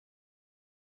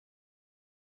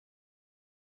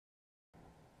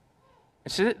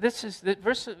So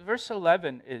verse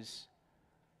 11 is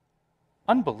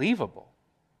unbelievable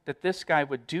that this guy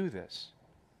would do this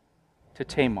to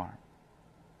Tamar.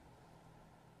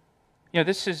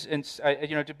 This is,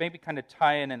 to maybe kind of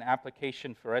tie in an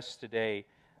application for us today.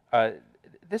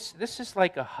 This is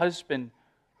like a husband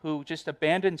who just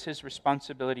abandons his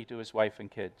responsibility to his wife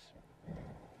and kids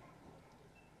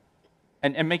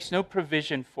and makes no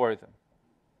provision for them.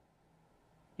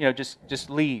 Just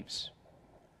leaves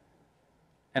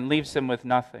and leaves them with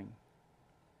nothing.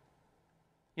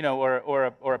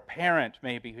 Or a parent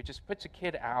maybe who just puts a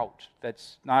kid out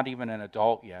that's not even an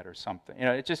adult yet or something.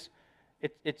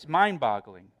 It's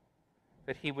mind-boggling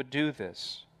that he would do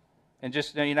this, and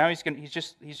just now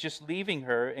he's just leaving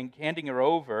her and handing her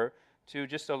over to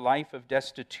just a life of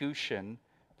destitution,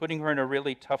 putting her in a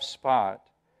really tough spot.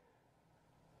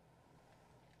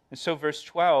 And so, verse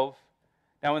 12.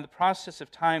 Now, in the process of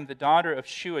time, the daughter of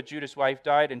Shuah, Judah's wife,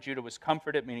 died, and Judah was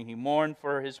comforted, meaning he mourned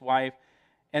for his wife.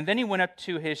 And then he went up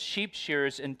to his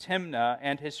sheepshearers in Timnath,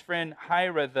 and his friend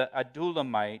Hirah the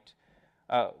Adullamite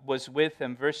was with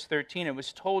him. Verse 13, it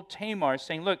was told Tamar,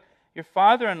 saying, look, your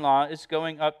father-in-law is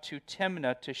going up to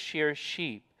Timnath to shear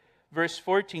sheep. Verse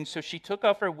 14, so she took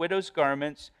off her widow's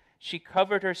garments, she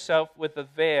covered herself with a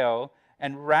veil,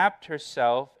 and wrapped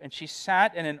herself, and she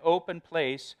sat in an open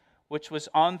place, which was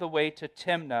on the way to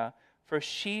Timnath, for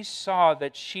she saw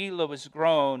that Shelah was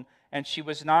grown, and she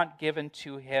was not given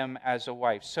to him as a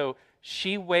wife. So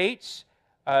she waits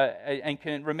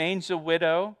and remains a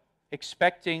widow,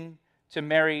 expecting to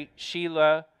marry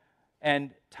Shelah,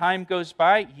 and time goes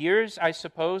by, years, I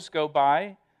suppose, go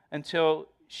by, until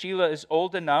Shelah is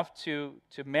old enough to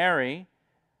marry,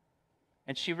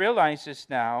 and she realizes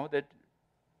now that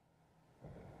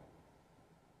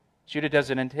Judah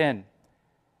doesn't intend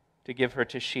to give her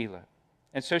to Shelah.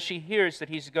 And so she hears that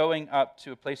he's going up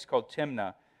to a place called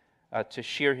Timnath to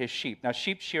shear his sheep. Now,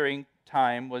 sheep shearing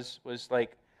time was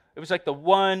like the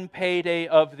one payday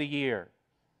of the year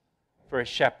for a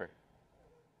shepherd.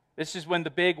 This is when the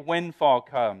big windfall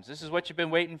comes. This is what you've been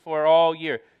waiting for all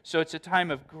year. So it's a time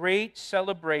of great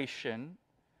celebration.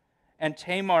 And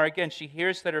Tamar, again, she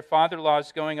hears that her father-in-law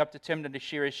is going up to Timnath to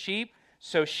shear his sheep,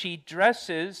 so she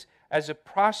dresses as a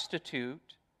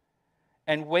prostitute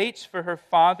and waits for her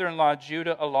father-in-law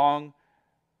Judah along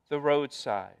the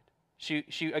roadside.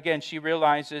 She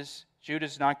realizes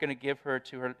Judah's not going to give her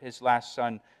to his last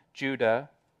son, Judah.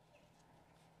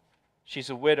 She's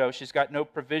a widow. She's got no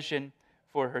provision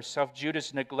for herself.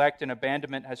 Judah's neglect and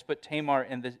abandonment has put Tamar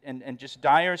in just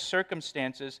dire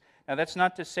circumstances. Now, that's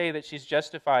not to say that she's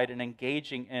justified in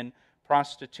engaging in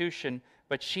prostitution,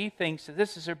 but she thinks that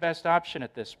this is her best option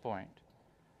at this point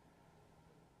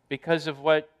because of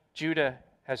what Judah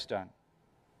has done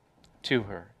to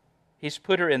her. He's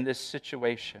put her in this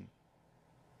situation.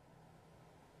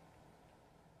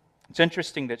 It's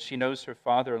interesting that she knows her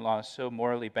father-in-law is so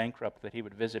morally bankrupt that he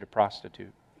would visit a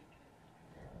prostitute.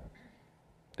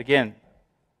 Again,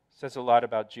 says a lot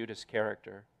about Judah's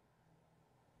character.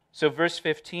 So verse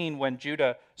 15, when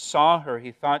Judah saw her,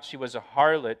 he thought she was a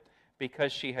harlot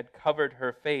because she had covered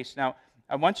her face. Now,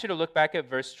 I want you to look back at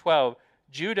verse 12.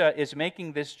 Judah is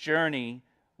making this journey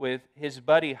with his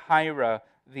buddy Hirah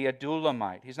the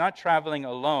Adullamite. He's not traveling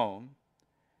alone.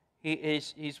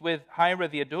 He's with Hirah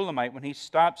the Adullamite when he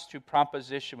stops to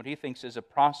proposition what he thinks is a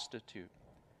prostitute.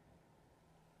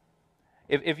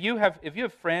 If you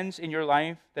have friends in your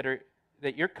life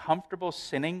that you're comfortable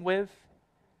sinning with,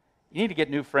 you need to get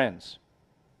new friends.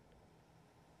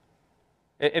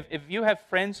 If you have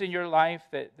friends in your life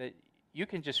that you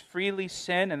can just freely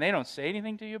sin and they don't say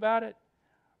anything to you about it,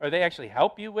 or they actually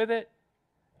help you with it,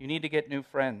 you need to get new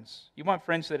friends. You want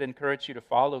friends that encourage you to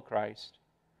follow Christ,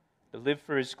 to live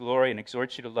for His glory, and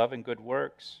exhort you to love and good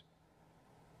works.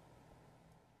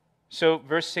 So,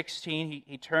 verse 16,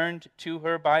 he turned to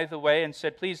her by the way and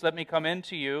said, "Please let me come in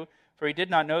to you," for he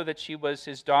did not know that she was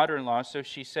his daughter-in-law. So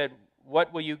she said,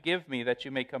 "What will you give me that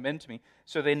you may come in to me?"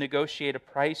 So they negotiate a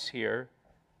price here.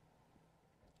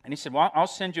 And he said, "Well, I'll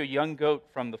send you a young goat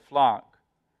from the flock."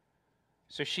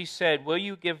 So she said, "Will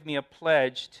you give me a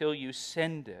pledge till you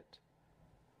send it?"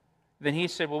 Then he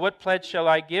said, "Well, what pledge shall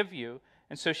I give you?"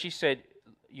 And so she said,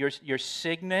 your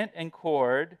signet and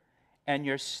cord and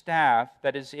your staff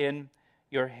that is in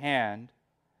your hand."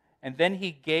 And then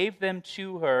he gave them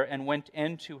to her and went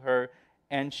in to her,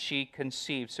 and she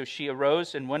conceived. So she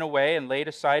arose and went away and laid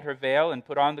aside her veil and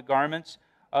put on the garments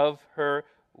of her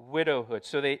widowhood.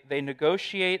 So they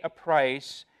negotiate a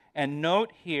price, and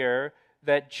note here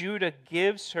that Judah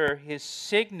gives her his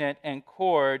signet and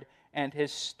cord and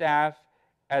his staff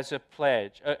as a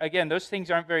pledge. Again, those things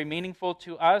aren't very meaningful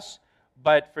to us,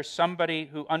 But for somebody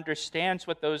who understands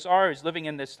what those are, is living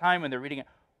in this time when they're reading it,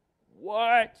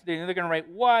 what? They're going to write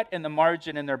what in the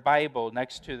margin in their Bible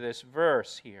next to this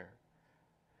verse here.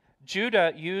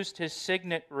 Judah used his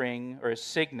signet ring, or his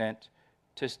signet,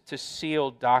 to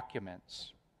seal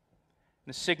documents.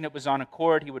 The signet was on a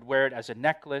cord. He would wear it as a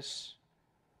necklace.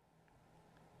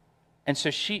 And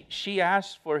so she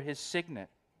asked for his signet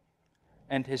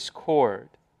and his cord.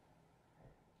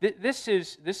 This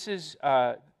is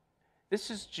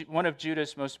one of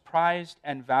Judah's most prized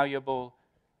and valuable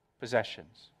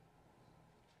possessions.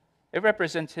 It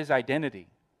represents his identity,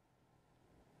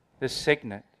 the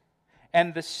signet.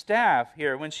 And the staff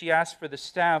here, when she asked for the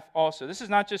staff also, this is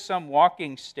not just some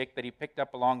walking stick that he picked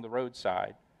up along the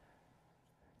roadside.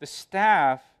 The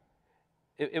staff,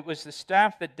 it was the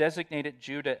staff that designated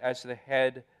Judah as the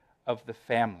head of the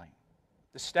family.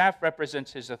 The staff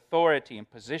represents his authority and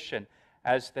position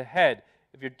as the head.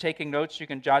 If you're taking notes, you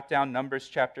can jot down Numbers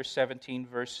chapter 17,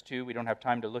 verse 2. We don't have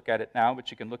time to look at it now, but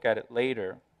you can look at it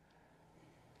later.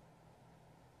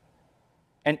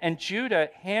 And Judah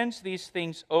hands these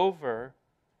things over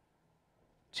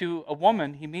to a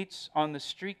woman he meets on the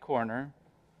street corner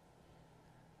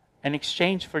in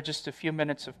exchange for just a few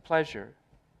minutes of pleasure.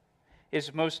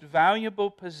 His most valuable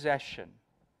possession,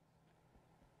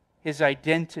 his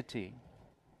identity,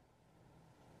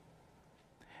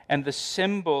 and the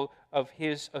symbol of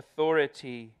his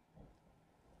authority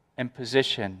and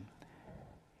position.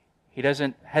 He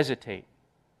doesn't hesitate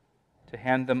to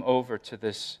hand them over to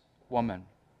this woman.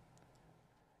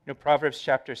 You know, Proverbs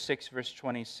chapter 6, verse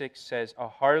 26 says, "A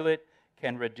harlot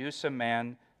can reduce a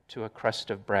man to a crust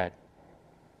of bread."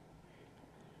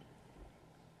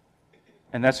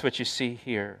 And that's what you see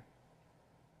here.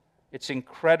 It's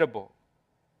incredible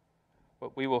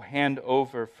what we will hand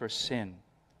over for sin,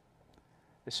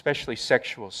 especially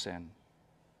sexual sin.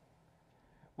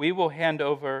 We will hand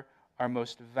over our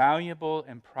most valuable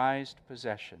and prized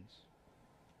possessions.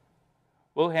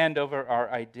 We'll hand over our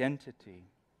identity.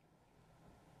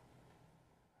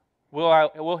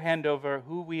 We'll hand over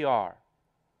who we are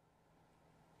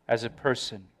as a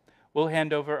person. We'll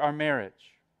hand over our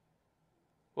marriage.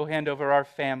 We'll hand over our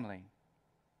family.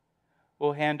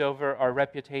 We'll hand over our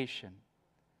reputation.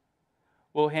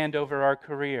 We'll hand over our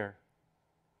career.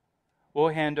 We'll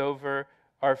hand over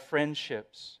our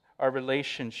friendships, our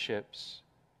relationships,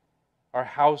 our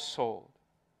household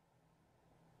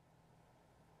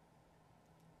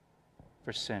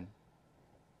for sin.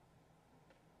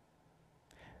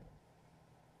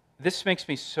 This makes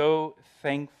me so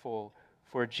thankful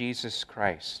for Jesus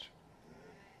Christ.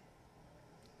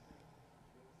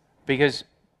 Because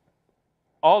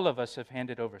all of us have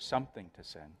handed over something to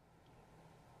sin.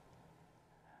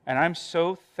 And I'm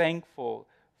so thankful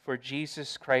for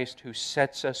Jesus Christ, who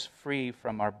sets us free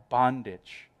from our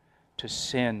bondage to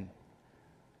sin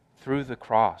through the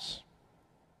cross,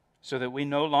 so that we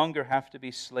no longer have to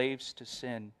be slaves to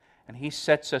sin. And He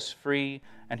sets us free,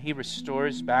 and He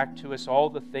restores back to us all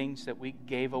the things that we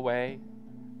gave away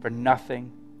for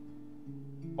nothing,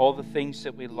 all the things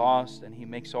that we lost, and He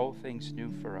makes all things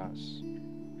new for us.